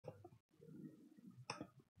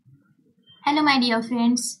Hello my dear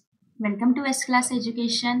friends, welcome to S class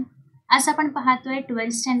education. आज आपण पाहतोय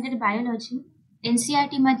 12th स्टँडर्ड बायोलॉजी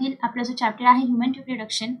NCERT मधील आपला जो चॅप्टर आहे ह्युमन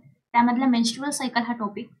रिप्रोडक्शन, त्यामधला मेन्स्ट्रुअल सायकल हा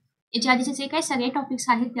टॉपिक. याच्या आधीचे जे काही सगळे टॉपिक्स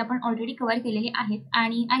आहेत ते आपण ऑलरेडी कव्हर केलेले आहेत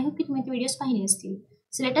आणि आय होप की तुम्ही ते व्हिडिओज पाहिले असतील.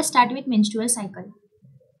 So let us start with menstrual cycle.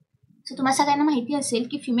 So तुम्हाला सगळ्यांना माहिती असेल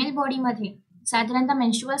की फिमेल बॉडीमध्ये साधारणतः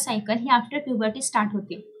मेन्स्ट्रुअल सायकल ही आफ्टर प्युबर्टी स्टार्ट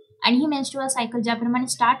होते आणि ही मेन्स्ट्रुअल सायकल ज्याप्रमाणे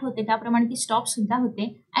स्टार्ट होते त्याप्रमाणे ती स्टॉप सुद्धा होते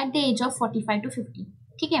at the age of 45 to 50.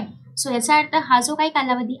 ठीक आहे. सो याचा अर्थ हा जो काही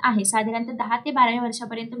कालावधी आहे साधारणतः 10 ते 12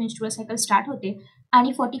 वर्षापर्यंत मेन्स्ट्रुअल सायकल स्टार्ट होते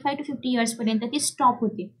आणि 45 to 50 इयर्सपर्यंत ती स्टॉप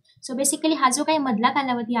होते. सो बेसिकली हा जो काही मधला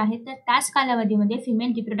कालावधी आहे तर त्याच कालावधीमध्ये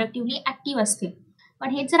फिमेल रिप्रोडक्टिव्हली ऍक्टिव्ह असते.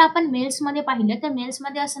 पण हे जर आपण मेल्समध्ये पाहिलं तर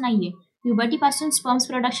मेल्समध्ये असं नाहीये. प्युबर्टीपासून स्पर्म्स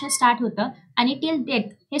प्रोडक्शन स्टार्ट होतं आणि टिल डेथ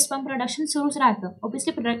हे स्पर्म प्रोडक्शन सुरूच राहतं.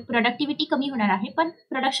 ऑब्विसली प्रोडक्टिव्हिटी कमी होणार आहे पण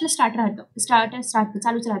प्रोडक्शन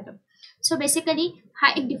चालूच राहतं. सो बेसिकली हा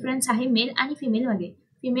एक डिफरन्स आहे मेल आणि फिमेलमध्ये.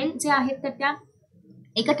 फिमेल जे आहेत तर त्या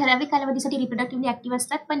एका ठराविक कालावधीसाठी रिप्रोडक्टिव्हली ऍक्टिव्ह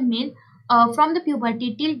असतात, पण mail from the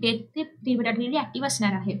puberty till death ते रिप्रोडक्टिव्हली ऍक्टिव्ह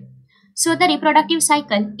असणार आहे. So the reproductive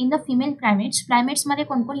cycle in the female प्रायमेट्समध्ये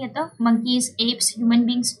कोण कोण येतं? मंकीज, एप्स, ह्युमन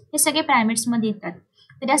बिंग्स हे सगळे प्रायमेट्समध्ये येतात.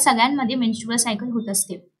 तर या सगळ्यांमध्ये मेन्स्ट्रुअल सायकल होत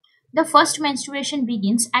असते. The first menstruation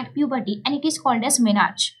begins at puberty and it is called age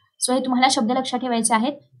menarche. So हे तुम्हाला शब्द लक्षात ठेवायचे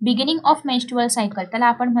आहेत. बिगिनिंग ऑफ मेन्स्ट्रुअल सायकल त्याला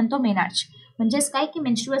आपण म्हणतो मेनार्च. म्हणजेच काय की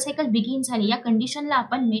मेन्स्ट्रुअल सायकल बिगिन झाली या कंडिशनला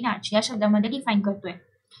आपण मेनार्च या शब्दामध्ये डिफाईन करतोय.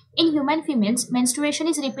 In human females,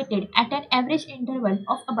 menstruation is repeated at an average interval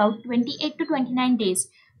of about 28 to 29 days,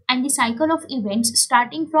 and the cycle of events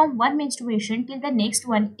starting from one menstruation till the next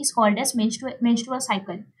one is called as menstrual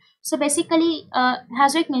cycle. So basically हा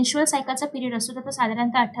जो एक menstrual सायकलचा period असतो तर तो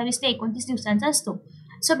साधारणतः 28 ते 29 दिवसांचा असतो.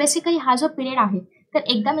 सो बेसिकली हा जो पिरियड आहे तर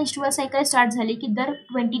एकदा मेन्स्ट्रुअल सायकल स्टार्ट झाली की दर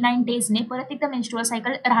 29 डेजने परत एकदा मेन्स्ट्रुअल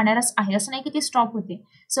सायकल राहणारच आहे, असं नाही की ती स्टॉप होते.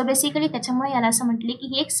 सो बेसिकली त्याच्यामुळे याला असं म्हटले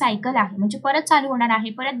की ही एक सायकल आहे, म्हणजे परत चालू होणार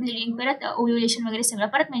आहे, परत ब्लिडिंग, परत ओव्ह्युलेशन वगैरे सगळं,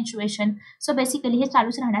 परत मेन्स्ट्रुएशन. सो बेसिकली हे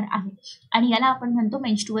चालूच राहणार आहे आणि याला आपण म्हणतो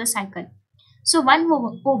menstrual cycle. So one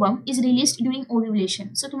ovum is released during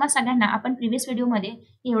ovulation. So तुम्हाला सगळ्यांना आपण प्रिव्हियस व्हिडिओमध्ये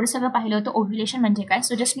एवढं सगळं पाहिलं होतं ओव्ह्युलेशन म्हणजे काय.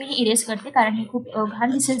 सो जस्ट मी हे इरेज करते कारण हे खूप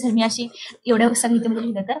घाण दिसेल जर मी अशी एवढं सांगितलं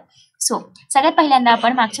लिहिलं तर. सो सगळ्यात पहिल्यांदा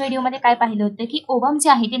आपण मागच्या व्हिडिओमध्ये काय पाहिलं होतं की ओवम जे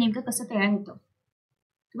आहे ते नेमकं कसं तयार होतं.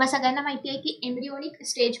 तुम्हाला सगळ्यांना माहिती आहे की एम्ब्रियोनिक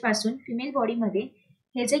स्टेजपासून फिमेल बॉडीमध्ये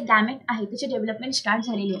हे जे गॅमेट आहे त्याचे डेव्हलपमेंट स्टार्ट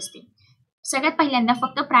झालेली असते. सगळ्यात पहिल्यांदा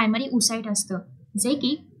फक्त प्रायमरी ओसाइट असतं जे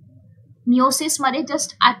की मिओसिसमध्ये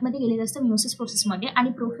जस्ट आतमध्ये गेलेलं असतं, मिओसिस प्रोसेसमध्ये, आणि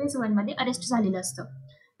प्रोफेज 1 मध्ये अरेस्ट झालेलं असतं.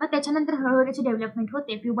 मग त्याच्यानंतर हळूहळू त्याची डेव्हलपमेंट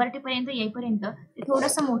होते. प्युबर्टीपर्यंत येईपर्यंत ते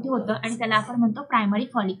थोडंसं मोठं होतं आणि त्याला आपण म्हणतो प्रायमरी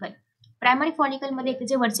फॉलिकल. प्रायमरी फॉलिकलमध्ये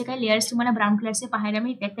त्याचे वरचे काही लेयर्स तुम्हाला ब्राऊन कलरचे पाहायला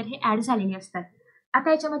मिळतात तर हे ऍड झालेले असतात.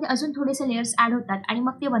 आता याच्यामध्ये अजून थोडेसे लेयर्स ऍड होतात आणि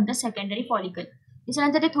मग ते बनतं सेकंडरी फॉलिकल.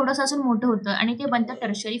 त्याच्यानंतर ते थोडंसं अजून मोठं होतं आणि ते बनतं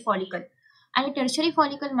टर्शरी फॉलिकल. आणि टर्शरी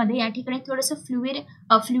फॉलिकलमध्ये या ठिकाणी थोडंसं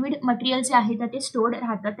फ्लुइड मटेरियल जे आहे तर ते स्टोर्ड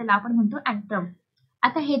राहतं, त्याला आपण म्हणतो अँट्रम.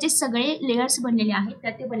 आता हे जे सगळे लेयर्स बनलेले आहेत तर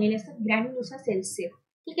ते बनलेले असतात ग्रॅन्युलोसा सेल्सचे.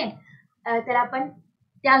 ठीक आहे. तर आपण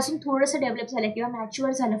ते अजून थोडंसं डेव्हलप झालं किंवा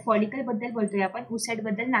मॅच्युअर झालं, फॉलिकल बद्दल बोलतोय आपण, ओसाइड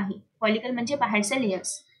बद्दल नाही. फॉलिकल म्हणजे बाहेरचे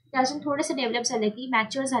लेयर्स. ते अजून थोडंसं डेव्हलप झालं की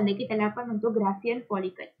मॅच्युअर झालं की त्याला आपण म्हणतो ग्राफियन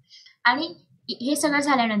फॉलिकल. आणि हे सगळं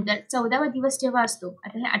झाल्यानंतर 14वा दिवस जेव्हा असतो,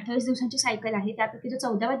 आता हे 28 दिवसांची सायकल आहे त्यापैकी जो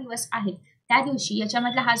 14वा दिवस आहे त्या दिवशी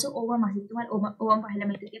याच्यामधला हा जो ओवम आहे तुम्हाला ओवम पाहायला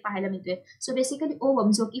मिळतोय ते पाहायला मिळतोय. सो बेसिकली ओवम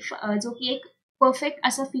जो की एक परफेक्ट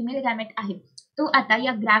असा फिमेल गॅमेट आहे तो आता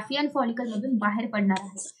या ग्राफियन फॉलिकल मधून बाहेर पडणार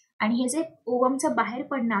आहे. आणि हे जे ओवमचं बाहेर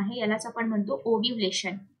पडणं आहे यालाच आपण म्हणतो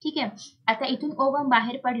ओव्ह्युलेशन. ठीक आहे. आता इथून ओवम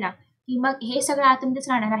बाहेर पडला की मग हे सगळं आतमध्येच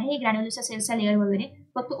राहणार आहे, ग्रॅन्युलोसा सेल्सचा लेअर वगैरे,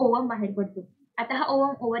 फक्त ओवम बाहेर पडतो. आता हा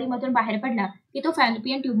ओवम ओव्हरीमधून बाहेर पडला की तो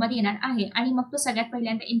फॅलोपियन ट्यूबमध्ये येणार आहे आणि मग तो सगळ्यात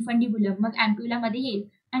पहिल्यांदा इन्फंडिब्युलम, मग अँप्युलामध्ये येईल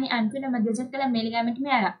आणि अँप्युलामध्ये जर त्याला मेल गॅमेट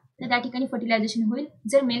मिळाला तर त्या ठिकाणी फर्टिलायझेशन होईल.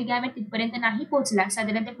 जर मेल गॅमेट तिथपर्यंत नाही पोहोचला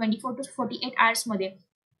साधारणतः 24 to 48 आवर्समध्ये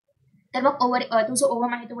तर मग तो जो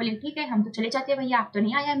ओवम आहे तो बोलेल ठीक आहे, हम तो चले जाते भैया, आप तो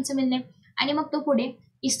नहीं आया हमसे मिलने. आणि मग तो पुढे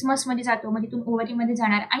इस्थमसमध्ये जातो, मग तिथून ओव्हरीमध्ये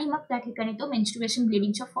जाणार आणि मग त्या ठिकाणी तो मेन्स्ट्रुएशन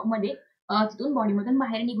ब्लिडिंगच्या फॉर्ममध्ये तिथून बॉडीमधून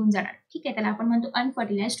बाहेर निघून जाणार. ठीक आहे. त्याला आपण म्हणतो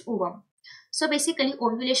unfertilised ovum. So basically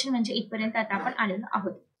ovulation म्हणजे इथपर्यंत आता आपण आलेलो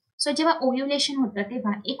आहोत. सो जेव्हा ओव्ह्युलेशन होतं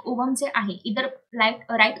तेव्हा एक ओवम जे आहे इधर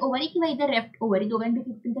राईट ओव्हरी किंवा इधर लेफ्ट ओव्हरी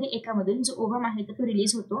दोघांपैकी तरी एकामधून जो ओवम आहे तो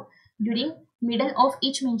रिलीज होतो during middle of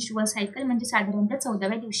each menstrual cycle, म्हणजे साधारणतः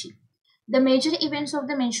 14व्या दिवशी. The major events of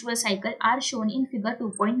the menstrual cycle R shown in figure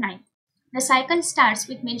 2.9. The cycle starts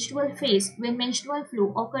with menstrual phase Wien menstrual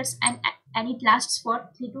flow occurs and it lasts for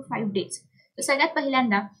 3 to 5 days. तर सगळ्यात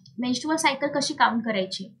पहिल्यांदा menstrual cycle कशी count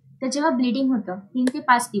करायची तर जेव्हा ब्लिडिंग होतं 3 ते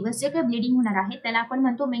 5 दिवस जे काही ब्लिडिंग होणार आहे त्याला आपण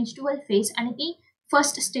म्हणतो मेन्स्ट्रुअल फेज आणि ती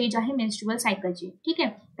फर्स्ट स्टेज आहे मेन्स्ट्रुअल सायकलची. ठीक आहे,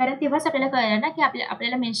 कारण तेव्हाच आपल्याला कळलं ना की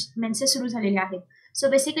आपल्याला मेन्सेस सुरू झालेले आहेत. सो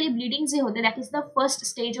बेसिकली ब्लिडिंग जे होतं that is the first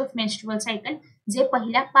stage of menstrual cycle, जे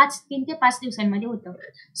पहिल्या 3 ते 5 दिवसांमध्ये होतं.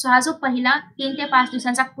 सो हा जो पहिला 3 ते 5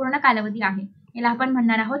 दिवसांचा पूर्ण कालावधी आहे याला आपण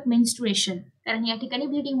म्हणणार आहोत मेन्स्ट्रुएशन, कारण या ठिकाणी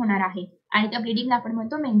ब्लिडिंग होणार आहे आणि त्या ब्लिडिंगला आपण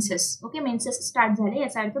म्हणतो मेन्सेस. ओके, मेन्सेस स्टार्ट झाले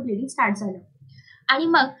याचा अर्थ ब्लिडिंग स्टार्ट झालं. आणि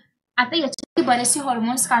मग आता याच्यामध्ये बरेचसे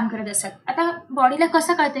हॉर्मोन्स काम करत असतात. आता बॉडीला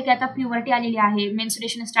कसं कळतं की आता प्युबर्टी आलेली आहे,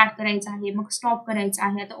 मेन्स्ट्रुएशन स्टार्ट करायचं आहे, मग स्टॉप करायचं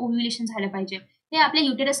आहे, आता ओव्ह्युलेशन झालं पाहिजे, हे आपल्या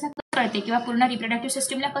युटेरसला कसं कळते किंवा पूर्ण रिप्रोडक्टिव्ह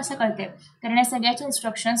सिस्टीमला कसं कळते, कारण या सगळ्याचे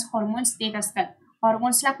इन्स्ट्रक्शन्स हॉर्मोन्स देत असतात.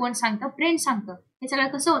 हॉर्मोन्सला कोण सांगतं? ब्रेन सांगतं. हे सगळं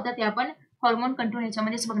कसं होतं ते आपण हॉर्मोन कंट्रोल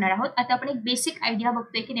याच्यामध्येच बघणार आहोत. आता आपण एक बेसिक आयडिया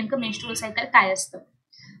बघतोय की नेमकं मेन्स्ट्रुअल सायकल काय असतं.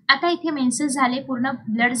 आता इथे मेन्सेस झाले, पूर्ण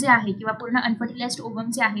ब्लड जे आहे किंवा पूर्ण अनफर्टिलाइज्ड ओव्हम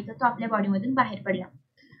जे आहे तर तो आपल्या बॉडीमधून बाहेर पडला.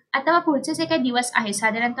 आता मग पुढचे जे काही दिवस आहे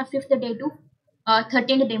साधारणतः 5th day to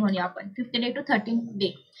 13th day म्हणूया आपण, 5th day to 13th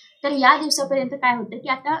day. तर या दिवसापर्यंत काय होतं की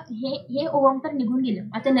आता हे ओव्हम तर निघून गेलं,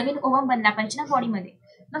 आता नवीन ओव्हम बनला पाहिजे ना बॉडीमध्ये.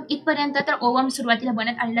 मग इथपर्यंत तर ओव्हम सुरुवातीला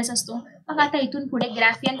बनत आलेलाच असतो. मग आता इथून पुढे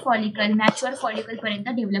ग्राफियन फॉलिकल, मॅच्युअर फॉलिकल पर्यंत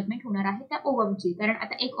डेव्हलपमेंट होणार आहे त्या ओव्हमची, कारण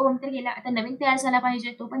आता एक ओव्हम तर गेला, आता नवीन तयार झाला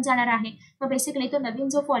पाहिजे, तो पण जाणार आहे. मग बेसिकली तो नवीन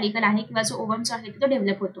जो फॉलिकल आहे किंवा जो ओव्हम जो आहे तो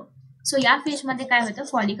डेव्हलप होतो. सो या फेजमध्ये काय होतं?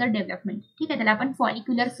 Follicle development. ठीक आहे, त्याला आपण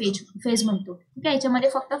फॉलिक्युलर फेज म्हणतो. ठीक आहे, याच्यामध्ये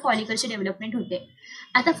फक्त फॉलिकलची डेव्हलपमेंट होते.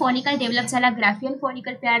 आता फॉलिकल डेव्हलप झाला, ग्राफियन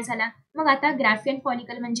फॉलिकल तयार झाला. मग आता ग्राफियन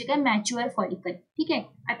फॉलिकल म्हणजे काय? Mature follicle. ठीक आहे,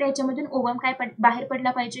 आता याच्यामधून ओव्हम काय बाहेर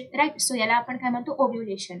पडला पाहिजे, राईट. सो याला आपण काय म्हणतो?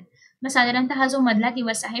 ओव्ह्युलेशन. मग साधारणतः हा जो मधला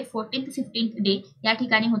दिवस आहे 14th 15th डे या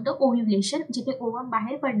ठिकाणी होतं ओव्ह्युलेशन, जिथे ओव्हम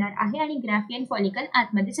बाहेर पडणार आहे आणि ग्राफियन फॉलिकल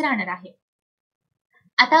आतमध्येच राहणार आहे.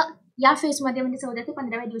 आता या फेजमध्ये म्हणजे 14 ते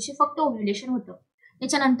 15व्या दिवशी फक्त ओव्ह्युलेशन होतं.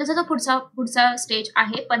 त्याच्यानंतरचा जो पुढचा स्टेज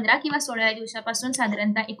आहे 15 किंवा 16व्या दिवसापासून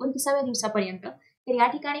साधारणतः 29व्या दिवसापर्यंत. तर या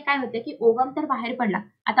ठिकाणी काय होतं की ओव्हम तर बाहेर पडला,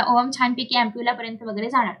 आता ओव्हम छानपैकी अँप्युलापर्यंत वगैरे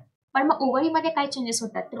जाणार. पण मग ओव्हरीमध्ये काय चेंजेस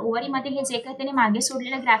होतात? तर ओव्हरीमध्ये हे जे काही त्याने मागे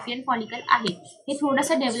सोडलेलं ग्राफियन फॉलिकल आहे हे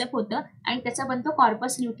थोडंसं डेव्हलप होतं आणि त्याचा बनतो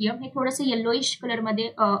कॉर्पस ल्युटियम. हे थोडंसं येल्लोइश कलरमध्ये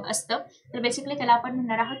असतं. तर बेसिकली त्याला आपण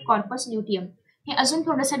म्हणणार आहोत कॉर्पस ल्युटियम. हे अजून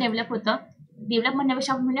थोडंसं डेव्हलप होतं. डेव्हलप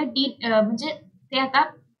म्हणण्यापेक्षा आपण म्हणूया म्हणजे ते आता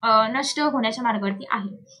नष्ट होण्याच्या मार्गावरती आहे.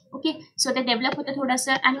 ओके, सो ते डेव्हलप होतं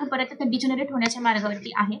थोडंसं आणि मग परत ते डिजनरेट होण्याच्या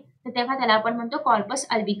मार्गावरती आहे. तर तेव्हा त्याला आपण म्हणतो कॉर्पस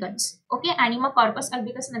अल्बिकन्स. ओके, आणि मग कॉर्पस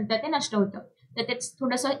अल्बिकन्स नंतर ते नष्ट होतं. तर ते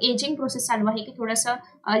थोडंसं एजिंग प्रोसेस चालू आहे की थोडंसं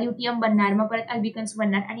ल्युटियम बनणार, मग परत अल्बिकन्स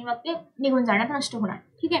बनणार आणि मग ते निघून जाणार, नष्ट होणार.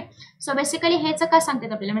 ठीक आहे, सो बेसिकली हेच काय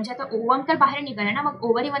सांगतात आपल्याला, म्हणजे आता ओव्हम तर बाहेर निघाला ना, मग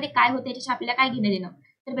ओव्हरीमध्ये काय होतं याच्याशी आपल्याला काय घेणं देणं?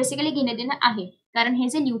 तर बेसिकली घेणं देणं आहे, कारण हे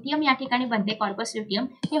जे ल्युटियम या ठिकाणी बनते कॉर्पस ल्युटियम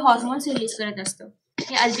हे हॉर्मोन्स रिलीज करत असतं.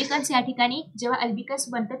 हे अल्बिकन्स या ठिकाणी जेव्हा अल्बिकन्स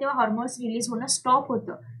बनतं तेव्हा हॉर्मोन्स रिलीज होणं स्टॉप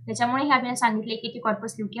होतं. त्याच्यामुळे हे आपल्याला सांगितले की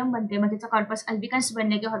कॉर्पस ल्युटियम बनते, मग त्याचा कॉर्पस अल्बिकन्स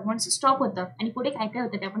बनले की हॉर्मोन्स स्टॉप होतं आणि पुढे काय काय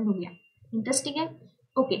होतं ते आपण बघूया. इंटरेस्टिंग आहे.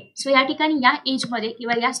 ओके, सो या ठिकाणी या एजमध्ये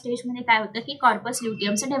किंवा या स्टेजमध्ये काय होतं की कॉर्पस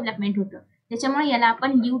ल्युटियमचं डेव्हलपमेंट होतं. त्याच्यामुळे याला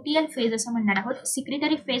आपण ल्युटियल फेज असं म्हणणार आहोत.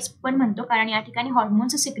 सिक्रेटरी फेज पण म्हणतो, कारण या ठिकाणी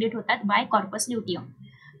हॉर्मोन्स सिक्रेट होतात बाय कॉर्पस ल्युटियम.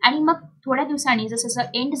 आणि मग थोड्या दिवसांनी जसं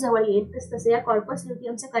एंड जवळ येईल तसं या कॉर्पस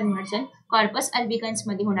ल्युटियमचं कन्व्हर्जन कॉर्पस अल्बिकन्स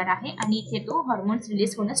मध्ये होणार आहे आणि इथे तो हॉर्मोन्स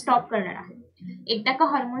रिलीज होणं स्टॉप करणार आहे. एकदा का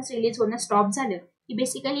हॉर्मोन्स रिलीज होणं स्टॉप झालं की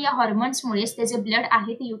बेसिकली या हॉर्मोन्समुळेच ते जे ब्लड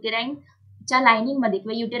आहे ते युटेराइनच्या लाइनिंग मध्ये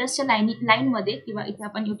किंवा युटेरसच्या लाईन मध्ये, किंवा इथे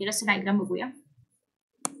आपण युटेरसचं डायग्राम बघूया.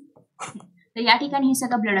 तर या ठिकाणी हे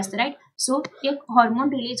सगळं ब्लड असतं, राईट. सो ते हॉर्मोन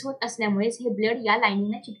रिलीज होत असल्यामुळेच हे ब्लड या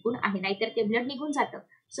लाईनिंगला चिटकून आहे, नाहीतर ते ब्लड निघून जातं.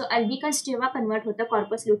 सो अल्बिकन्स जेव्हा कन्वर्ट होतं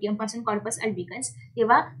कॉर्पस ल्युटियम पासून कॉर्पस अल्बिकन्स,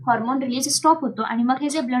 तेव्हा हॉर्मोन रिलीज स्टॉप होतो आणि मग हे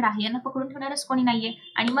जे ब्लड आहे यांना पकडून ठेवणारच कोणी नाहीये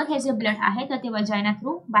आणि मग हे जे ब्लड आहे तर ते वजायना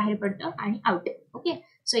थ्रू बाहेर पडतं आणि आउट. ओके,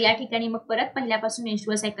 सो या ठिकाणी मग परत पहिल्यापासून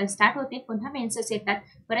मेन्स्ट्रुअल सायकल स्टार्ट होते, पुन्हा मेन्सेस येतात,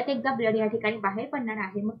 परत एकदा ब्लड या ठिकाणी बाहेर पडणार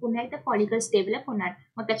आहे, मग पुन्हा एकदा फॉलिकल्स डेव्हलप होणार,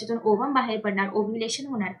 मग त्याच्यातून ओव्हम बाहेर पडणार, ओव्ह्युलेशन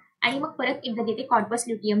होणार आणि मग परत एकदा तिथे कॉर्पस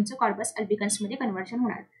ल्युटियमचं कॉर्पस अल्बिकन्स मध्ये कन्व्हर्जन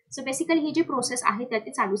होणार. सो बेसिकली ही जी प्रोसेस आहे तर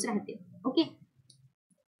ती चालूच राहते. ओके,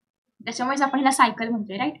 त्याच्यामुळेच आपण ह्याला सायकल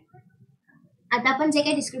म्हणतोय, राईट. आता आपण जे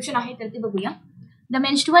काही डिस्क्रिप्शन आहे तर ते बघूया. The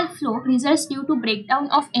menstrual flow results due to breakdown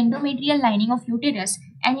of endometrial lining of uterus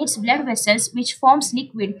and its blood vessels which forms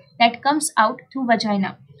liquid that comes out through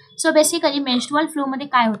वजायना. So basically menstrual flow मध्ये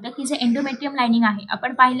काय होतं की जे एंडोमेट्रियम लाइनिंग आहे,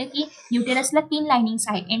 आपण पाहिलं की युटेरसला 3 लाइनिंग्स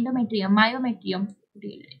आहेत, एंडोमेट्रियम, मायोमेट्रियम.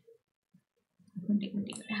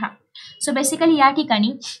 हा, सो बेसिकली या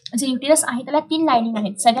ठिकाणी जे युटेरस आहे त्याला 3 लाइनिंग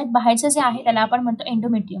आहेत. सगळ्यात बाहेरचं जे आहे त्याला आपण म्हणतो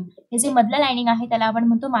एंडोमेट्रियम, हे जे मधलं लाइनिंग आहे त्याला आपण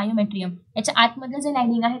म्हणतो मायोमेट्रियम, याच्या आतमधलं जे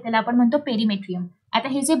लाइनिंग आहे त्याला आपण म्हणतो पेरिमेट्रियम. आता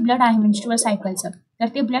हे जे ब्लड आहे मेन्स्ट्रुअल सायकलचं तर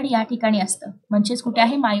ते ब्लड या ठिकाणी असतं, म्हणजेच कुठे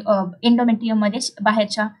आहे एंडोमेट्रियम मध्ये,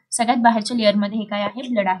 बाहेरच्या सगळ्यात बाहेरच्या लेअरमध्ये हे काय आहे?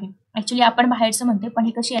 ब्लड आहे. ऍक्च्युली आपण बाहेरचं म्हणते, पण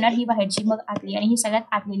ही कशी येणार, ही बाहेरची मग आतली, आणि ही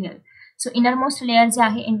सगळ्यात आतली लेअर. सो इनरमोस्ट लेअर जे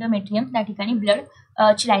आहे एंडोमेट्रियम, त्या ठिकाणी ब्लड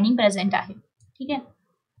ची लाइनिंग प्रेझेंट आहे. ठीक आहे.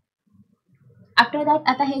 आफ्टर दॅट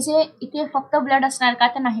आता हे जे इथे फक्त ब्लड असणार का,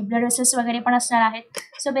 तर नाही, ब्लड वेसल्स वगैरे पण असणार आहेत.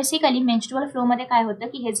 सो बेसिकली मेन्स्ट्रुअल फ्लो मध्ये काय होतं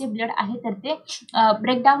की हे जे ब्लड आहे तर ते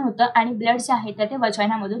ब्रेकडाऊन होतं आणि ब्लड जे आहे तर ते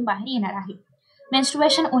वजायनामधून बाहेर येणार आहे.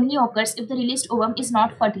 Menstruation only occurs if the released ovum is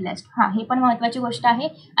not fertilised. हा, हे पण महत्वाची गोष्ट आहे.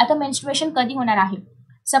 आता मेन्स्ट्रुएशन कधी होणार आहे,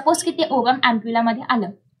 सपोज की ते ओवम अँप्युलामध्ये आलं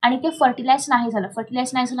आणि ते फर्टिलाइज नाही झालं.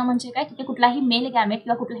 फर्टिलाइज नाही झालं म्हणजे काय, तिथे कुठलाही मेल गॅमेट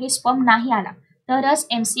किंवा कुठलाही स्पर्म नाही आला तरच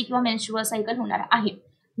एमसी किंवा मेन्स्ट्रुअल सायकल होणार आहे.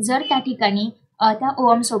 जर त्या ठिकाणी त्या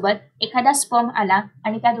ओवम सोबत एखादा स्पर्म आला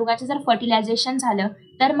आणि त्या दोघांचं जर फर्टिलायझेशन झालं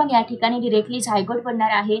तर मग या ठिकाणी डिरेक्टली झायगोट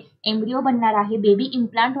बनणार आहे, एम्ब्रिओ बनणार आहे, बेबी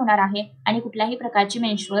इम्प्लांट होणार आहे आणि कुठल्याही प्रकारची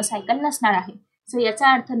मेन्स्ट्रुअल सायकल नसणार आहे. सो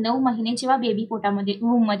याचा अर्थ 9 महिने जेव्हा बेबी पोटामध्ये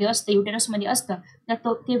मध्ये असतं, युटेरसमध्ये असतं,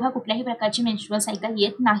 तर तेव्हा कुठल्याही प्रकारची मेन्स्ट्रुअल सायकल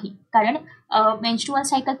येत नाही. कारण मेन्स्ट्रुअल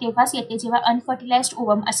सायकल तेव्हाच येते जेव्हा अनफर्टिलाइज्ड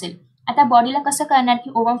ओवम असेल. आता बॉडीला कसं कळणार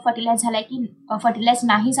की ओवम फर्टिलाइज झालाय की फर्टिलाइज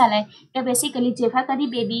नाही झालाय, तर बेसिकली जेव्हा कधी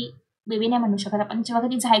बेबी नाही म्हणू शकत आपण, जेव्हा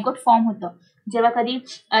कधी झायगोट फॉर्म होतं, जेव्हा कधी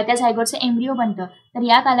त्या झायगोटचं एम्ब्रिओ बनतं, तर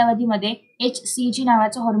या कालावधीमध्ये HCG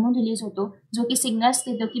नावाचा हॉर्मोन रिलीज होतो, जो की सिग्नल्स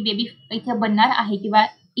देतो की बेबी इथे बनणार आहे किंवा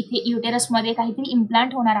इथे युटेरसमध्ये काहीतरी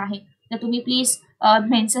इम्प्लांट होणार आहे, तर तुम्ही प्लीज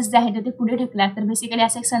मेन्सेस जे आहे ते पुढे ढकला. तर बेसिकली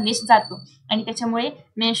असा एक संदेश जातो आणि त्याच्यामुळे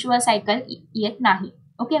मेन्स्ट्रुअल सायकल येत नाही.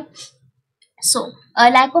 Okay. So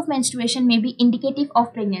lack of menstruation may be indicative of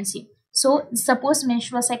pregnancy. So suppose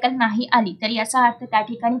menstrual cycle नाही आली तर याचा अर्थ त्या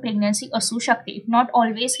ठिकाणी प्रेग्नन्सी असू शकते. इट नॉट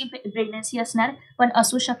ऑलवेज की प्रेग्नन्सी असणार, पण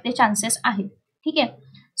असू शकते, चान्सेस आहेत. ठीक आहे.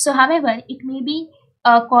 So however it may be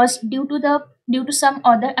cause due to some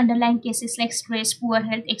other underline cases like stress, poor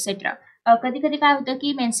health etcetera. कधी कधी काय होतं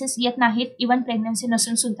की मेन्सेस येत नाहीत इव्हन प्रेग्नन्सी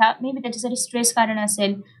नसून सुद्धा, मे बी त्याच्यासाठी स्ट्रेस कारण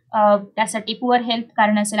असेल, त्यासाठी पुअर हेल्थ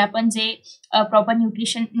कारण असेल, आपण जे प्रॉपर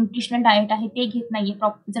न्यूट्रिशनल डाएट आहे ते घेत नाहीये.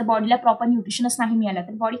 जर बॉडीला प्रॉपर न्यूट्रिशनच नाही मिळालं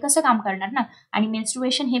तर बॉडी कसं काम करणार ना. आणि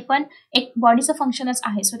मेन्स्ट्रुएशन हे पण एक बॉडीचं फंक्शनच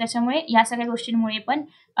आहे. सो त्याच्यामुळे या सगळ्या गोष्टींमुळे पण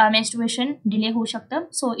मेन्स्ट्रुएशन डिले होऊ शकतं.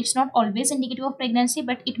 So it's not always indicative of pregnancy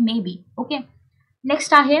but it may be. Okay.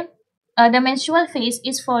 Next आहे the menstrual phase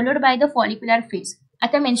is followed by the follicular phase.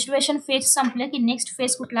 आता मेन्स्ट्रुएशन फेज संपलं की नेक्स्ट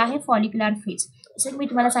फेज कुठला आहे, फॉलिक्युलर फेज. जसं मी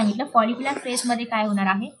तुम्हाला सांगितलं, फॉलिक्युलर फेजमध्ये काय होणार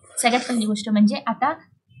आहे, सगळ्यात पहिली गोष्ट म्हणजे आता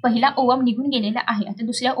पहिला ओवम निघून गेलेला आहे, आता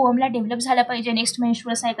दुसऱ्या ओवमला डेव्हलप झाला पाहिजे नेक्स्ट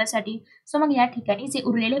मेन्स्ट्रुअल सायकलसाठी. सो मग या ठिकाणी जे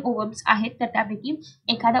उरलेले ओवम्स आहेत तर त्यापैकी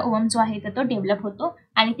एखादा ओवम जो आहे तर तो डेव्हलप होतो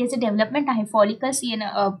आणि त्याचे डेव्हलपमेंट आहे, फॉलिकल्स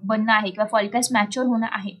बनणं आहे किंवा फॉलिकल्स मॅच्युअर होणं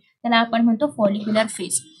आहे, त्याला आपण म्हणतो फॉलिक्युलर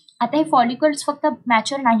फेज. आता हे फॉलिकल्स फक्त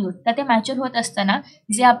मॅच्युअर नाही होत, तर ते मॅच्युअर होत असताना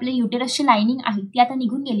जे आपले युटेरसची लाइनिंग आहे ती आता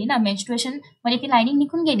निघून गेली ना, मेन्स्ट्रुएशन मध्ये ती लाइनिंग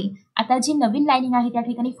निघून गेली. आता जी नवीन लाइनिंग आहे त्या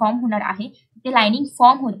ठिकाणी फॉर्म होणार आहे, ते लाइनिंग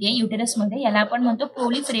फॉर्म होते युटेरसमध्ये, याला आपण म्हणतो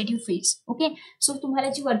प्रोलिफरेटिव्ह फेज. ओके. सो तुम्हाला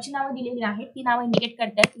जी वरची नावं दिलेली आहेत ती नावं इंडिकेट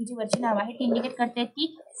करतात, ती जी वरची नावं आहेत ती इंडिकेट करतात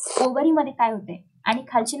की ओव्हरीमध्ये काय होतंय, आणि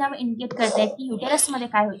खालची नावं इंडिकेट करतायत की युटेरसमध्ये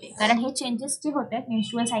काय होते. कारण हे चेंजेस जे होत आहेत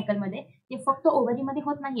मेन्स्ट्रुअल सायकलमध्ये ते फक्त ओव्हरीमध्ये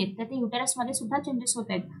होत नाहीयेत, तर ते युटेरसमध्ये सुद्धा चेंजेस होत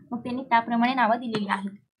आहेत, मग त्यांनी त्याप्रमाणे नावं दिलेली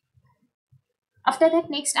आहेत. आफ्टर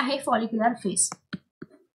दॅट नेक्स्ट आहे फॉलिक्युलर फेज.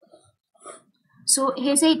 सो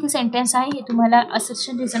हे जे इथे सेंटेन्स आहे हे तुम्हाला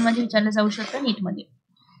असिस्टंट रिझनमध्ये विचारलं जाऊ शकतं नीटमध्ये.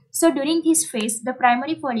 So during this phase, the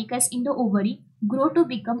primary follicles in the ovary grow to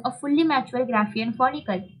become a fully mature Graafian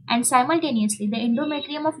follicle, and simultaneously the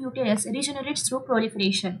endometrium of uterus regenerates through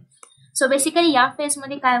proliferation. So basically या phase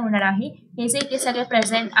मध्ये काय होणार आहे, हे जे इथे सगळे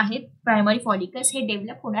प्रेझेंट आहेत प्रायमरी फॉलिकल्स हे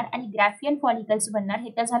डेव्हलप होणार आणि ग्राफियन फॉलिकल्स बनणार. हे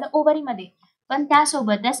तर झालं ओव्हरीमध्ये, पण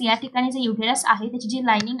त्यासोबतच या ठिकाणी जे युटेरस आहे त्याची जी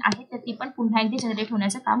लाइनिंग आहे तर ती पण पुन्हा एकदा जनरेट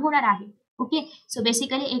होण्याचं काम होणार आहे. ओके. सो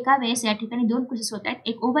बेसिकली एका वेळेस या ठिकाणी 2 प्रोसेस होत आहेत,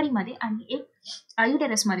 एक ओव्हरीमध्ये आणि एक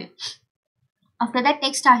युटेरसमध्ये. आफ्टर दॅट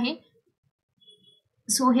नेक्स्ट आहे,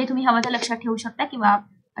 सो हे तुम्ही हवं तर लक्षात ठेवू शकता किंवा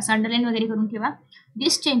असं अंडरलाईन वगैरे करून ठेवा.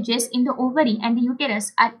 दिस changes in the ovary and the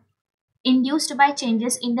uterus R induced by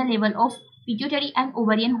changes in the level of pituitary and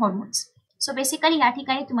ovarian hormones. So basically या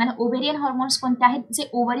ठिकाणी तुम्हाला ओव्हेरियन हॉर्मोन्स कोणते आहेत जे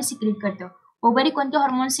ओव्हरी सिक्रेट करतं. ओव्हरी कोणते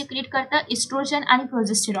हॉर्मोन्स सिक्रेट करतं, इस्ट्रोजन आणि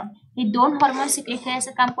प्रोजेस्टेरॉन. हे 2 हॉर्मोन्स सिक्रेट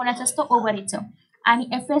करायचं काम कोणाचं असतं, ओव्हरीचं. आणि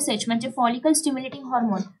FSH म्हणजे फॉलिकल स्टिम्युलेटिंग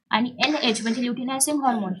हॉर्मोन आणि LH म्हणजे ल्युटिनायझिंग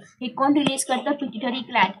हॉर्मोन हे कोण रिलीज करतं, पिट्युटरी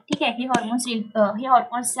ग्लॅंड. ठीक आहे. हे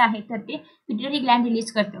हॉर्मोन्स जे आहेत तर ते पिट्युटरी ग्लॅंड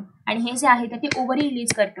रिलीज करतं आणि हे जे आहे तर ते ओव्हरी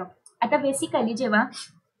रिलीज करतं. आता बेसिकली जेव्हा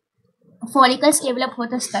फॉलिकल्स डेव्हलप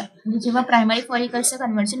होत असतात, म्हणजे जेव्हा प्रायमरी फॉलिकल्सचं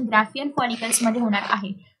कन्व्हर्जन ग्राफियन फॉलिकल्समध्ये होणार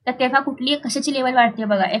आहे तर तेव्हा कुठली कशाची लेवल वाढते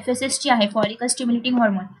बघा, FSH ची आहे, फॉलिकल स्टिम्युलेटिंग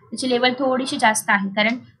हॉर्मोन, त्याची लेवल थोडीशी जास्त आहे.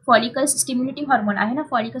 कारण फॉलिकल्स स्टिम्युलेटिंग हॉर्मोन आहे ना,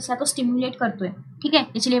 फॉलिकल्सला तो स्टिम्युलेट करतोय. ठीक आहे.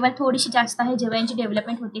 त्याची लेवल थोडीशी जास्त आहे जेव्हा यांची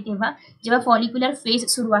डेव्हलपमेंट होते तेव्हा, जेव्हा फॉलिक्युलर फेज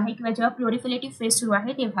सुरू आहे किंवा जेव्हा प्रोलिफरेटिव्ह फेज सुरू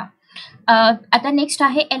आहे तेव्हा. आता नेक्स्ट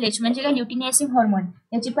आहे LH म्हणजे काय ल्युटिनायझिंग हॉर्मोन.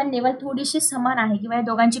 याची पण लेवल थोडीशी समान आहे किंवा या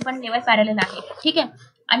दोघांची पण लेवल पॅरलल आहे. ठीक आहे.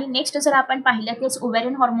 आणि नेक्स्ट जर आपण पाहिलं तेच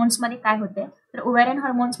ओव्हॅरियन हॉर्मोन्समध्ये काय होते तर ओव्हॅरियन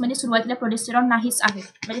हॉर्मोन्समध्ये सुरुवातीला प्रोजेस्टेरॉन नाहीच आहे.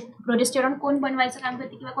 म्हणजे प्रोजेस्टेरॉन कोण बनवायचं काम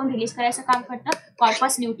करते किंवा कोण रिलीज करायचं काम करतं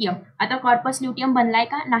कॉर्पस ल्युटियम. आता कॉर्पस ल्युटियम बनलाय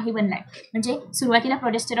का नाही बनलाय म्हणजे सुरुवातीला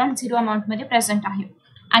प्रोजेस्टेरॉन 0 अमाऊंटमध्ये प्रेझेंट आहे.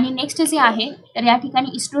 आणि नेक्स्ट जे आहे तर या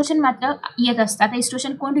ठिकाणी इस्ट्रोजन मात्र येत असतात. आता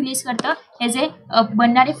इस्ट्रोजन कोण रिलीज करतं हे जे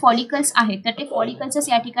बनणारे फॉलिकल्स आहेत तर ते फॉलिकल्सच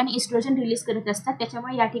या ठिकाणी इस्ट्रोजन रिलीज करत असतात.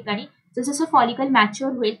 त्याच्यामुळे या ठिकाणी जसं फॉलिकल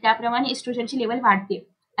मॅच्युअर होईल त्याप्रमाणे इस्ट्रोजनची लेवल वाढते.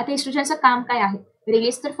 आता इस्ट्रोजनचं काम काय आहे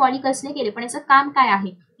रिलीज तर फॉलिकल्सने केले पण याचं काम काय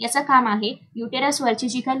आहे याचं काम आहे युटेरसवरची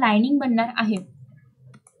जी काही लायनिंग बनणार आहे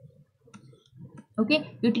ओके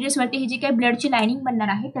युटेरसवरती ही जी काही ब्लडची लायनिंग बनणार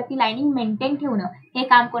आहे तर ती लायनिंग मेंटेन ठेवणं हे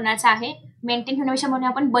काम कोणाचं आहे मेंटेन ठेवण्यापेक्षा म्हणून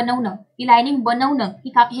आपण बनवणं ती लायनिंग बनवणं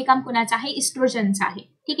हे काम कोणाचं आहे इस्ट्रोजनचं आहे.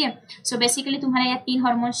 ठीक आहे. सो बेसिकली तुम्हाला या 3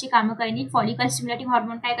 हॉर्मोन्सची कामं करायची. फॉलिकल स्टिम्युलेटिंग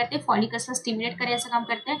हॉर्मोन काय करते फॉलिकल्सला स्टिम्युलेट करायचं काम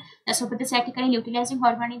करते. त्यासोबतच या ठिकाणी ल्युटिनायझिंग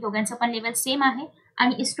हॉर्मोन दोघांचं पण लेवल सेम आहे.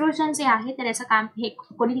 आणि इस्ट्रोजन जे आहे तर याचं काम हे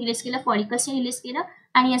कोणी रिलीज केलं फॉलिकल्सने रिलीज केलं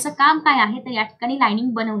आणि याचं काम काय आहे तर या ठिकाणी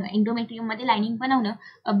लायनिंग बनवणं एंडोमेट्रियम मध्ये लायनिंग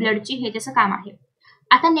बनवणं ब्लडची हे त्याचं काम आहे.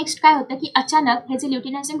 आता नेक्स्ट काय होतं की अचानक हे जे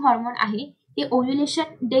ल्युटिनायझिंग हॉर्मोन आहे ते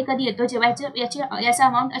ओव्ह्युलेशन डे कधी येतो जेव्हा याचा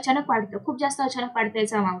अमाऊंट अचानक वाढतं खूप जास्त अचानक वाढतं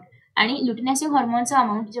याचा अमाऊंट. आणि ल्युटिनायझिंग हॉर्मोनचा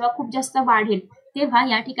अमाऊंट जेव्हा खूप जास्त वाढेल तेव्हा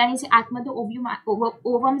या ठिकाणी जे आतमध्ये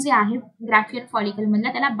ओवम जे आहे ग्राफियन फॉलिकल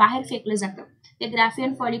मधलं त्याला बाहेर फेकलं जातं. ते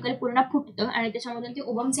ग्राफियन फॉलिकल पूर्ण फुटतं आणि त्याच्यामधून ते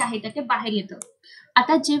ओवम जे आहे तर ते बाहेर येतं.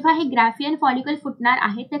 आता जेव्हा हे ग्राफियन फॉलिकल फुटणार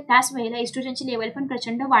आहे तर त्याच वेळेला इस्ट्रोजनची लेवल पण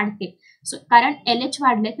प्रचंड वाढते. कारण LH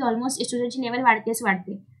वाढले की ऑलमोस्ट इस्ट्रोजनची लेवल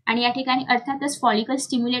वाढते. आणि या ठिकाणी अर्थातच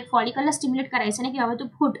फॉलिकलला स्टिम्युलेट करायचं नाही की बाबा तू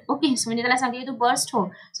फुट ओके म्हणजे त्याला सांगितलं तू बर्स्ट हो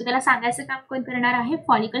सो त्याला सांगायचं काम कोण करणार आहे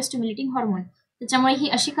फॉलिकल स्टिम्युलेटिंग हॉर्मोन. त्याच्यामुळे ही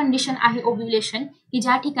अशी कंडिशन आहे ओव्ह्युलेशन की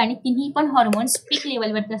ज्या ठिकाणी तिन्ही पण हॉर्मोन्स पीक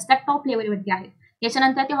लेवलवरती असतात टॉप लेवलवरती आहेत.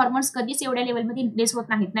 याच्यानंतर ते हॉर्मोन्स कधीच एवढ्या लेवलमध्ये इन्क्रीज होत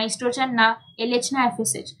नाहीत ना इस्ट्रोजन ना LH ना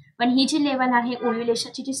FSH. पण ही जी लेवल आहे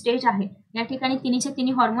ओव्ह्युलेशनची जी स्टेज आहे या ठिकाणी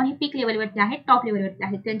तिन्ही हॉर्मोन हे पीक लेवलवरती आहेत टॉप लेवलवरती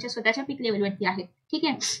आहेत त्यांच्या स्वतःच्या पीक लेवलवरती आहेत. ठीक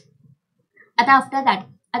आहे. आता आफ्टर दॅट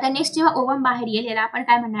आता नेक्स्ट जेव्हा ओवम बाहेर येईल याला आपण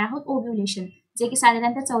काय म्हणणार आहोत ओव्ह्युलेशन जे की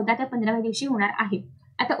साधारणतः 14 ते 15व्या दिवशी होणार आहे.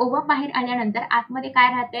 आता ओवम बाहेर आल्यानंतर आतमध्ये काय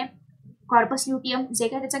राहते कॉर्पस ल्युटियम जे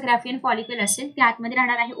काय त्याचं ग्राफियन फॉलिकल असेल ते आतमध्ये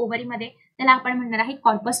राहणार आहे ओव्हरीमध्ये त्याला आपण म्हणणार आहे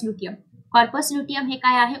कॉर्पस ल्युटियम. कॉर्पस ल्युटियम हे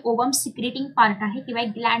काय आहे ओवम सिक्रेटिंग पार्ट आहे किंवा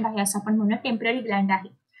एक ग्लँड आहे असं आपण म्हणूया टेम्पररी ग्लँड आहे.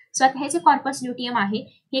 सो आता हे जे कॉर्पस ल्युटियम आहे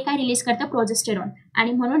हे काय रिलीज करतं प्रोजेस्टेरॉन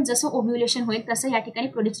आणि म्हणून जसं ओव्ह्युलेशन होईल तसं या ठिकाणी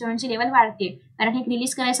प्रोजेस्टेरॉनची लेवल वाढते कारण हे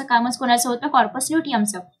रिलीज करायचं कामच कोणाचं होतं कॉर्पस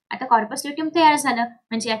ल्युटियमचं. आता कॉर्पस ल्युटियम तयार झालं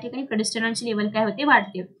म्हणजे या ठिकाणी प्रोजेस्टेरॉनची लेवल काय होते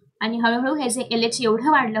वाढते आणि हळूहळू हे जे LH एवढं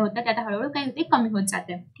वाढलं होतं त्यात हळूहळू काय होते कमी होत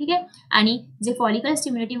जाते. ठीक आहे. आणि जे फॉलिकल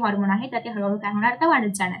स्टिम्युलेटिंग हॉर्मोन आहे त्यात हळूहळू काय होणार तर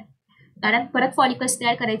वाढत जाणार कारण परत फॉलिकल्स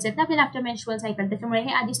तयार करायचे आहेत ना आपल्याला आफ्टर मेन्स्ट्रुअल सायकल त्याच्यामुळे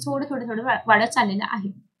हे आधीच थोडं वाढत चाललेलं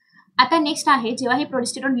आहे. आता नेक्स्ट आहे जेव्हा हे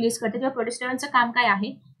प्रोजेस्टेरॉन रिलीज करते तेव्हा प्रोजेस्टेरॉनचं काम काय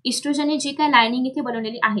आहे इस्ट्रोजनने जी काय लायनिंग इथे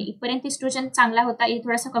बनवलेली आहे इथपर्यंत इस्ट्रोजन चांगला होता हे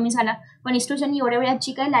थोडासा कमी झाला पण इस्ट्रोजनने एवढ्या वेळात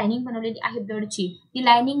जी काय लायनिंग बनवलेली आहे ब्लडची ती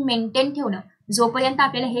लायनिंग मेंटेन ठेवणं जोपर्यंत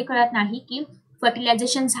आपल्याला हे कळत नाही की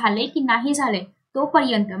फर्टिलायझेशन झालंय की नाही झालंय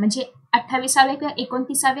तोपर्यंत म्हणजे 28व्या किंवा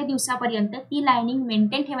 29व्या दिवसापर्यंत ती लायनिंग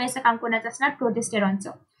मेंटेन ठेवायचं काम कोणाचं असणार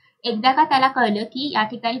प्रोजेस्टेरॉनचं. एकदा का त्याला कळलं की या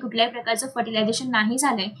ठिकाणी कुठल्याही प्रकारचं फर्टिलायझेशन नाही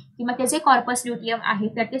झालंय किंवा त्याचे कॉर्पस ल्युटियम आहे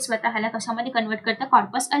तर ते स्वतःला कशामध्ये कन्वर्ट करतं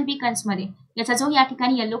कॉर्पस अल्बिकन्स मध्ये. याचा जो या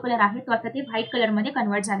ठिकाणी येलो कलर आहे तो आता ते व्हाईट कलर मध्ये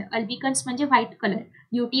कन्वर्ट झालं. अल्बिकन्स म्हणजे व्हाईट कलर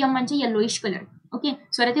ल्युटियम म्हणजे येलोइश कलर ओके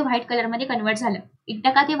सो ते व्हाईट कलर मध्ये कन्वर्ट झालं. एकदा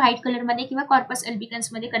का ते व्हाईट कलर मध्ये किंवा कॉर्पस अल्बिकन्स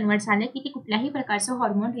मध्ये कन्वर्ट झालं की ते कुठल्याही प्रकारचं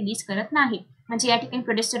हॉर्मोन रिलीज करत नाही म्हणजे या ठिकाणी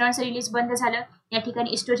प्रोजेस्टेरॉनचं रिलीज बंद झालं या ठिकाणी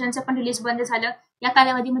इस्ट्रोजनचं पण रिलीज बंद झालं. या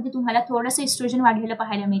कालावधीमध्ये तुम्हाला थोडंसं इस्ट्रोजन वाढलेलं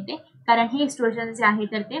पाहायला मिळते कारण हे इस्ट्रोजन जे आहे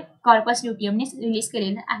तर ते कॉर्पस ल्युटियमने रिलीज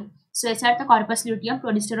केलेलं आहे. सो याचा अर्थ कॉर्पस ल्युटियम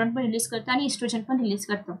प्रोजेस्टेरॉन पण रिलीज करतं आणि इस्ट्रोजन पण रिलीज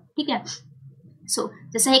करतं. ठीक आहे. सो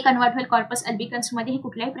जसं हे कन्वर्ट होईल कॉर्पस अल्बिकन्स मध्ये हे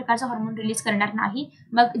कुठल्याही प्रकारचं हॉर्मोन रिलीज करणार नाही.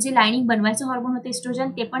 मग जे लायनिंग बनवायचं हॉर्मोन होतं इस्ट्रोजन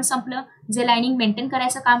ते पण संपलं जे लायनिंग मेंटेन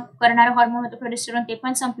करायचं काम करणारं हॉर्मोन होतं प्रोजेस्टेरॉन ते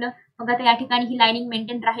पण संपलं. मग आता या ठिकाणी ही लायनिंग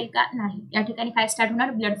मेंटेन राहील का नाही या ठिकाणी काय स्टार्ट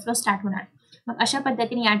होणार ब्लड फ्लो स्टार्ट होणार. मग अशा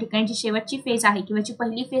पद्धतीने या ठिकाणी जी शेवटची फेज आहे किंवा जी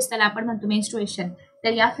पहिली फेज त्याला आपण म्हणतो मेन्स्ट्रुएशन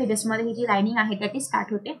तर या फेजेसमध्ये ही जी लायनिंग आहे तर ती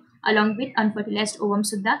स्टार्ट होते अलॉंग विथ अनफर्टिलाइज्ड ओवम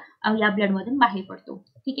सुद्धा या ब्लडमधून बाहेर पडतो.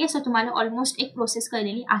 ठीक आहे. सो तुम्हाला ऑलमोस्ट एक प्रोसेस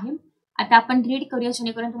कळलेली आहे. आता आपण रीड करूया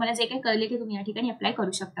जेणेकरून तुम्हाला जे काही कळले ते तुम्ही या ठिकाणी अप्लाय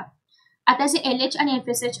करू शकता. आता जे LH आणि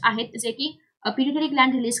FSH आहेत जे की पिट्युटरी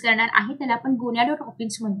ग्लँड रिलीज करणार आहे त्याला आपण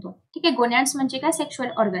गोनॅडोट्रॉपिन्स म्हणतो. ठीक आहे. गोनॅड्स म्हणजे काय सेक्शुअल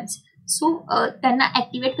ऑर्गन्स. सो त्यांना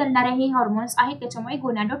ऍक्टिव्हेट करणारे हे हॉर्मोन्स आहेत त्याच्यामुळे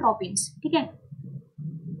गोनॅडोट्रॉपिन्स. ठीक आहे.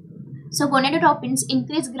 So gonadotropins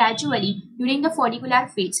increase gradually during the follicular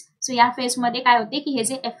phase. So या फेजमध्ये काय होते की हे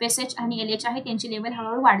जे FSH आणि LH आहे त्यांची लेवल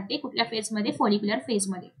हळूहळू वाढते कुठल्या फेजमध्ये, फॉलिक्युलर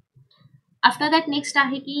फेजमध्ये. आफ्टर दॅट नेक्स्ट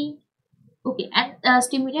आहे की okay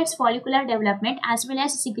स्टिम्युलेट्स follicular development as well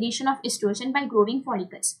as secretion of oestrogen bye growing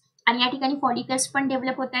follicles. आणि या ठिकाणी फॉलिकल्स पण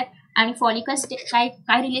डेव्हलप होत आहेत आणि फॉलिकल्स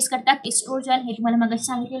काय रिलीज करतात, एस्ट्रोजन. हे तुम्हाला मगाशी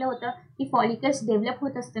सांगितलेलं होतं की फॉलिकल्स डेव्हलप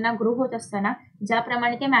होत असताना, ग्रो होत असताना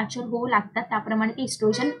ज्याप्रमाणे ते मॅच्युअर होऊ लागतात त्याप्रमाणे ते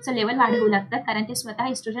एस्ट्रोजनचं लेवल वाढवू लागतात कारण ते स्वतः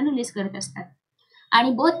एस्ट्रोजन रिलीज करत असतात.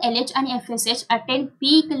 आणि बोथ LH आणि FSH attain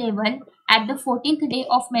peak level at the 14th day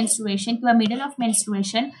of menstruation किंवा मिडल ऑफ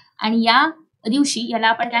मेन्स्ट्रुएशन. आणि या दिवशी याला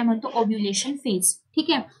आपण काय म्हणतो, ओव्ह्युलेशन फेज.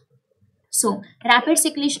 ठीक आहे. So rapid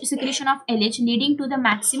secretion of LH leading to the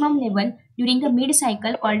maximum level during the mid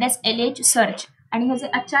cycle called age LH surge. आणि हे जे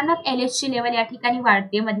अचानक LH ची लेवल या ठिकाणी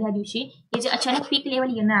वाढते मधल्या दिवशी, हे जे अचानक पीक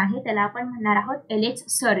लेवल येणं आहे त्याला आपण म्हणणार आहोत LH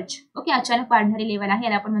सर्ज. ओके, अचानक वाढणारी लेवल आहे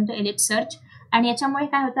याला आपण म्हणतो LH सर्ज. आणि याच्यामुळे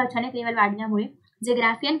काय होतं, अचानक लेवल वाढल्यामुळे जे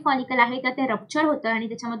ग्राफियन फॉलिकल आहे तर ते रप्चर होतं आणि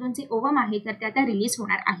त्याच्यामधून जे ओवम आहे तर ते आता रिलीज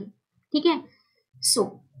होणार आहे. ठीक आहे. सो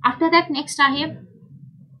आफ्टर दॅट नेक्स्ट आहे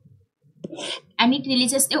आणि इट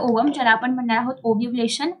रिलीजेस द ओवम, ज्याला आपण म्हणणार आहोत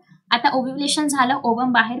ओव्ह्युलेशन. आता ओव्ह्युलेशन झालं,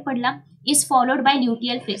 ओवम बाहेर पडला, इज फॉलोड बाय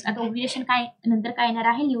ल्युटियल फेज. आता ओव्ह्युलेशन काय नंतर काय येणार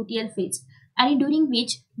आहे, ल्युटियल फेज. आणि during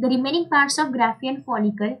which the remaining parts of Graafian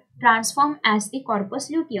follicle transform as the corpus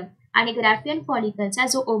luteum. आणि ग्राफियन फॉलिकलचा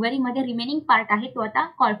जो ओव्हरीमध्ये रिमेनिंग पार्ट आहे तो आता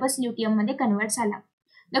कॉर्पस ल्युटियम मध्ये कन्वर्ट झाला.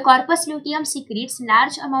 The corpus luteum secretes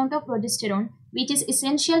large amount of progesterone which is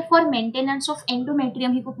essential for maintenance of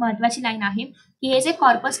endometrium. ही खूप महत्वाची line आहे की हे जे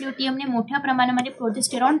कॉर्पस ल्युटियमने मोठ्या प्रमाणामध्ये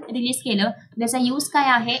प्रोजेस्टेरॉन रिलीज केलं, त्याचा यूज काय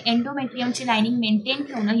आहे, एंडोमेट्रियमची लाईनिंग मेंटेन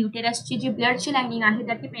ठेवणं, युटेरसची जी ब्लडची लाईनिंग आहे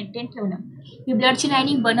तर ती मेंटेन ठेवणं. ही ब्लडची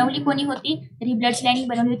लाईनिंग बनवली कोणी होती, तर ही ब्लडची लाईनिंग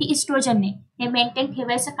बनवली होती इस्ट्रोजनने. हे मेंटेन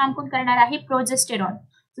ठेवायचं काम कोण करणार आहे, progesterone.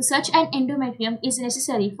 So such an endometrium is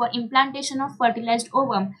necessary for implantation of fertilized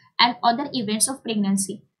ovum and other events of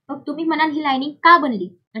pregnancy. मग तुम्ही म्हणाल ही लाईनिंग का बनली,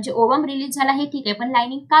 म्हणजे ओवम रिलीज झाला हे ठीक आहे पण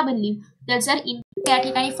लाईनिंग का बनली, तर जर त्या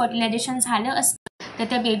ठिकाणी फर्टिलायझेशन झालं असतं तर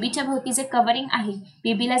त्या बेबीच्या भोवती जे कव्हरिंग आहे,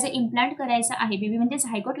 बेबीला जे इम्प्लांट करायचं आहे, बेबी म्हणजे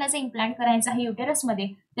झायगोटला जे इम्प्लांट करायचं आहे युटेरसमध्ये,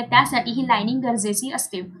 तर त्यासाठी ही लाईनिंग गरजेची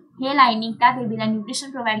असते. हे लाईनिंग त्या बेबीला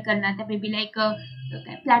न्यूट्रिशन प्रोव्हाइड करणार, त्या बेबीला एक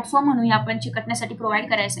प्लॅटफॉर्म म्हणूया आपण चिकटण्यासाठी प्रोव्हाइड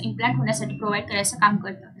करायचं, इम्प्लांट होण्यासाठी प्रोव्हाइड करायचं काम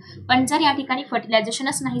करतं. पण जर या ठिकाणी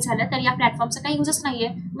फर्टिलायझेशनच नाही झालं तर या प्लॅटफॉर्मचं काही युजच नाहीये,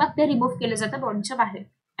 मग ते रिमूव्ह केलं जातं बॉडीच्या बाहेर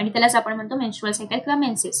आणि त्यालाच आपण म्हणतो मेन्स्ट्रुअल सायकल किंवा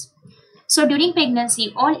menses. So during pregnancy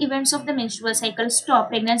all events of the menstrual cycle stop.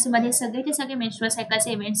 प्रेग्नन्सीमध्ये सगळे मेन्स्ट्रुअल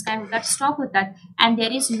सायकलचे इव्हेंट्स काय होतात, स्टॉप होतात and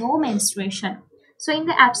there is no menstruation. So in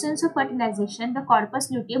the absence of fertilisation the corpus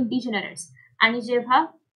luteum degenerates. आणि जेव्हा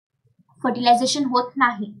fertilisation होत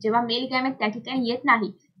नाही, जेव्हा मेल गॅमेट त्या ठिकाणी येत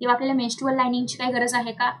नाही, तेव्हा आपल्याला मेन्स्ट्रुअल लाईनिंगची काही गरज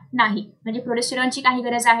आहे का, नाही. म्हणजे प्रोजेस्टेरॉनची काही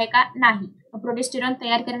गरज आहे का, नाही. प्रोजेस्टेरॉन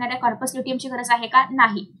तयार करणाऱ्या कॉर्पस ल्युटियमची गरज आहे का,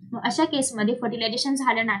 नाही. मग अशा केसमध्ये फर्टिलायझेशन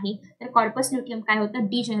झालं नाही तर कॉर्पस ल्युटियम काय होतं,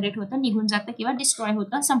 डिजनरेट होतं, निघून जातं किंवा डिस्ट्रॉय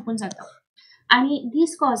होतं, संपून जातं. आणि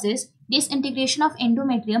दिस causes डिसइंटिग्रेशन of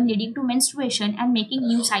endometrium leading to menstruation and making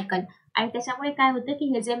new cycle. आणि त्याच्यामुळे काय होतं की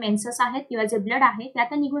हे जे मेन्सेस आहेत किंवा जे ब्लड आहे ते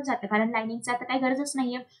आता निघून जातं कारण लाईनिंगचं आता काही गरजच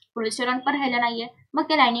नाहीये, प्रोजेस्टेरॉन पण राहिलं नाहीये, मग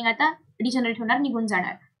ते लाईनिंग आता डिजनरेट होणार, निघून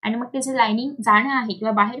जाणार. आणि मग ते जे लाईनिंग जाणं आहे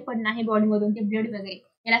किंवा बाहेर पडणं आहे बॉडीमधून ते ब्लड वगैरे,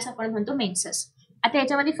 यालाच आपण म्हणतो मेन्सेस. आता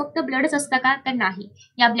याच्यामध्ये फक्त ब्लडच असतं का, तर नाही.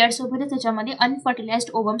 या ब्लड सोबतच त्याच्यामध्ये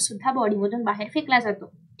अनफर्टिलाइज्ड ओवम सुद्धा बॉडीमधून बाहेर फेकला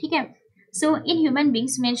जातो. ठीक आहे. So in human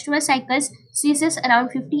बिंग्स menstrual cycles CSS around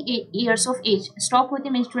 50 years of age. Stop होते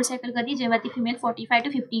मेन्स्ट्रुअल सायकल कधी, जेव्हा ती फिमेल 45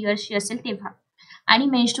 to 50 इयर्सची असेल तेव्हा. आणि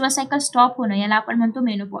मेन्स्ट्रुअल सायकल स्टॉप होणं याला आपण म्हणतो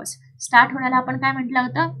मेनोपॉज. स्टार्ट होण्याला आपण काय म्हटलं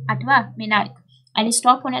होतं, आठवा मेनार्क. आणि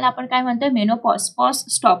स्टॉप होण्याला आपण काय म्हणतोय, मेनोपॉज. पॉज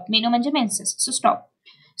स्टॉप, मेनो म्हणजे menses, so stop.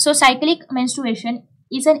 So cyclic menstruation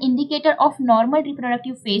is an indicator of normal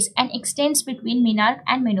reproductive phase and extends between menarche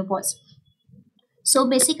and menopause. So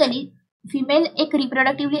basically female एक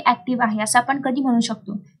रिप्रोडक्टिव्हली ऍक्टिव्ह आहे असं आपण कधी म्हणू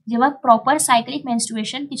शकतो, जेव्हा प्रॉपर सायक्लिक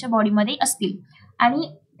मेन्स्ट्रुएशन तिच्या बॉडीमध्ये असतील. आणि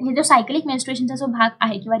हे जो सायक्लिक मेन्स्ट्रुएशनचा जो भाग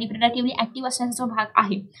आहे किंवा रिप्रोडक्टिव्हली ऍक्टिव्ह असण्याचा जो भाग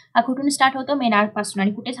आहे हा कुठून स्टार्ट होतो, मेनार्क पासून,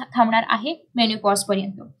 आणि कुठे थांबणार आहे, मेनोपॉज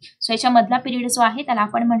पर्यंत. सो याच्यामधला पिरियड जो आहे त्याला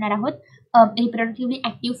आपण म्हणणार आहोत रिप्रोडक्टिव्हली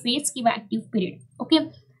ऍक्टिव्ह फेज किंवा active period. Okay.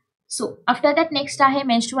 So after that next आहे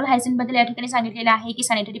मेन्स्ट्रुअल हायजीन बद्दल या ठिकाणी सांगितलेलं आहे की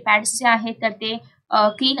सॅनिटरी पॅड्स जे आहेत तर ते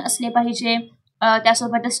क्लीन असले पाहिजे,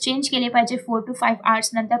 त्यासोबतच चेंज केले पाहिजे 4 to 5 hours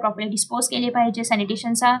नंतर, प्रॉपरली डिस्पोज केले पाहिजे,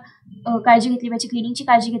 सॅनिटेशनचा काळजी घेतली पाहिजे, क्लिनिंगची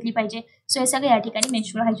काळजी घेतली पाहिजे. सो हे सगळं या ठिकाणी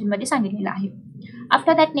मेन्स्ट्रुअल हायजीनमध्ये सांगितलेलं आहे.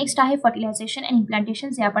 आफ्टर दॅट नेक्स्ट आहे फर्टिलायझेशन अँड इम्प्लांटेशन,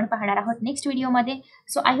 जे आपण पाहणार आहोत नेक्स्ट व्हिडिओमध्ये.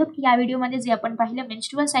 सो आय होप की या व्हिडिओमध्ये जे आपण पाहिलं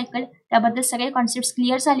मेन्स्ट्रुअल सायकल त्याबद्दल सगळे कॉन्सेप्ट्स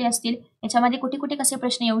क्लिअर झाले असतील. याच्यामध्ये कुठे कुठे कसे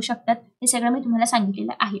प्रश्न येऊ शकतात हे सगळं मी तुम्हाला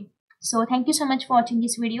सांगितलेलं आहे. So thank you so much for watching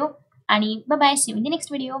this video and bye bye, see you in the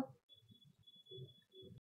next video.